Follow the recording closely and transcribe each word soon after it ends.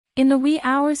In the wee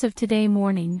hours of today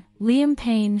morning, Liam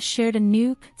Payne shared a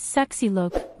new, sexy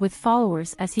look with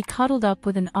followers as he cuddled up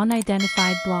with an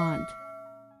unidentified blonde.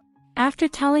 After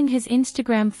telling his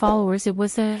Instagram followers it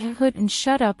was a hood and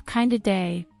shut up kinda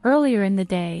day, earlier in the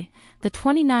day, the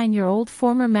 29-year-old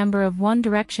former member of One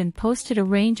Direction posted a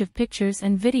range of pictures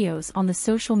and videos on the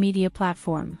social media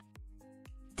platform.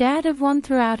 Dad of one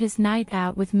throughout his night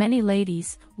out with many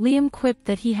ladies, Liam quipped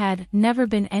that he had never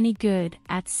been any good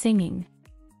at singing.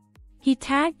 He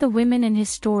tagged the women in his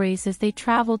stories as they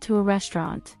traveled to a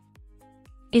restaurant.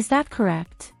 Is that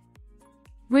correct?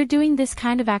 We're doing this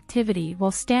kind of activity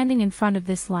while standing in front of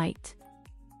this light.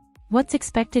 What's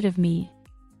expected of me?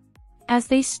 As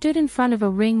they stood in front of a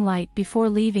ring light before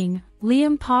leaving,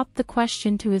 Liam popped the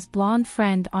question to his blonde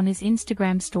friend on his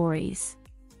Instagram stories.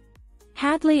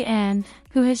 Hadley Ann,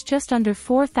 who has just under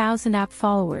 4,000 app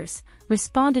followers,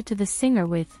 responded to the singer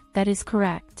with, "That is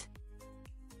correct.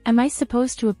 Am I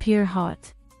supposed to appear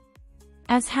hot?"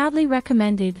 As Hadley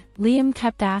recommended, Liam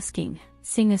kept asking,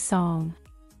 "Sing a song."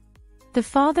 The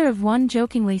father of one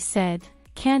jokingly said,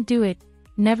 "Can't do it,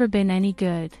 never been any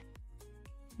good."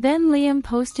 Then Liam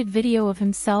posted video of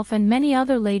himself and many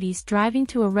other ladies driving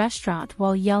to a restaurant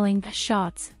while yelling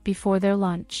shots before their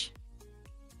lunch.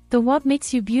 The What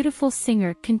Makes You Beautiful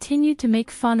singer continued to make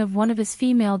fun of one of his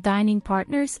female dining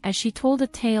partners as she told a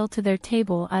tale to their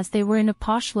table as they were in a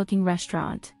posh-looking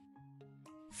restaurant.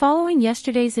 Following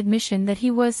yesterday's admission that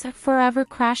he was forever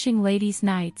crashing ladies'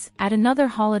 nights at another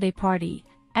holiday party,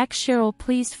 Cheryl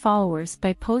pleased followers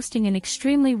by posting an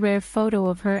extremely rare photo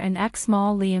of her and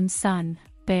small Liam's son,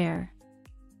 Bear.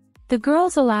 The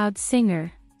Girls Aloud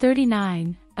singer,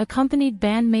 39, accompanied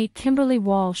bandmate Kimberly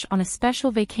Walsh on a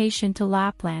special vacation to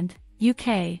Lapland,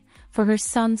 UK, for her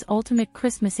son's ultimate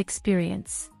Christmas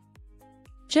experience.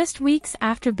 Just weeks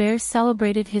after Bear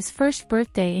celebrated his first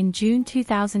birthday in June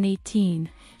 2018,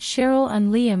 Cheryl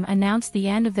and Liam announced the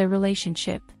end of their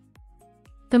relationship.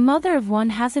 The mother of one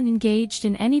hasn't engaged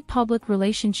in any public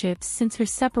relationships since her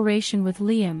separation with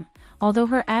Liam, although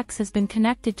her ex has been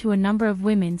connected to a number of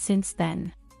women since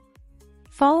then.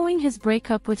 Following his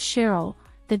breakup with Cheryl,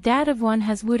 the dad of one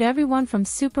has wooed everyone from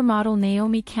supermodel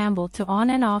Naomi Campbell to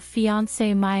on-and-off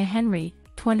fiancée Maya Henry,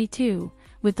 22,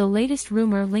 with the latest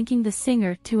rumor linking the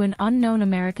singer to an unknown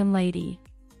American lady.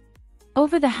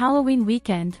 Over the Halloween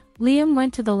weekend, Liam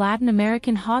went to the Latin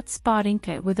American hotspot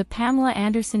Inca with a Pamela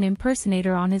Anderson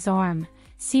impersonator on his arm,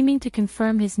 seeming to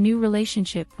confirm his new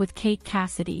relationship with Kate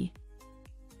Cassidy.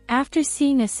 After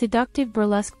seeing a seductive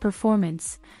burlesque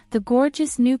performance, the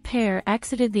gorgeous new pair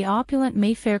exited the opulent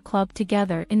Mayfair Club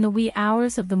together in the wee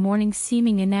hours of the morning,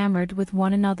 seeming enamored with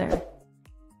one another.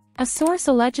 A source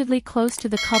allegedly close to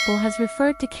the couple has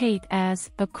referred to Kate as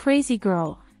a crazy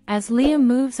girl, as Liam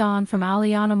moves on from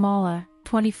Aliana Mala,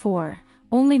 24,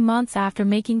 only months after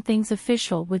making things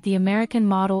official with the American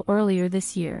model earlier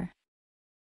this year.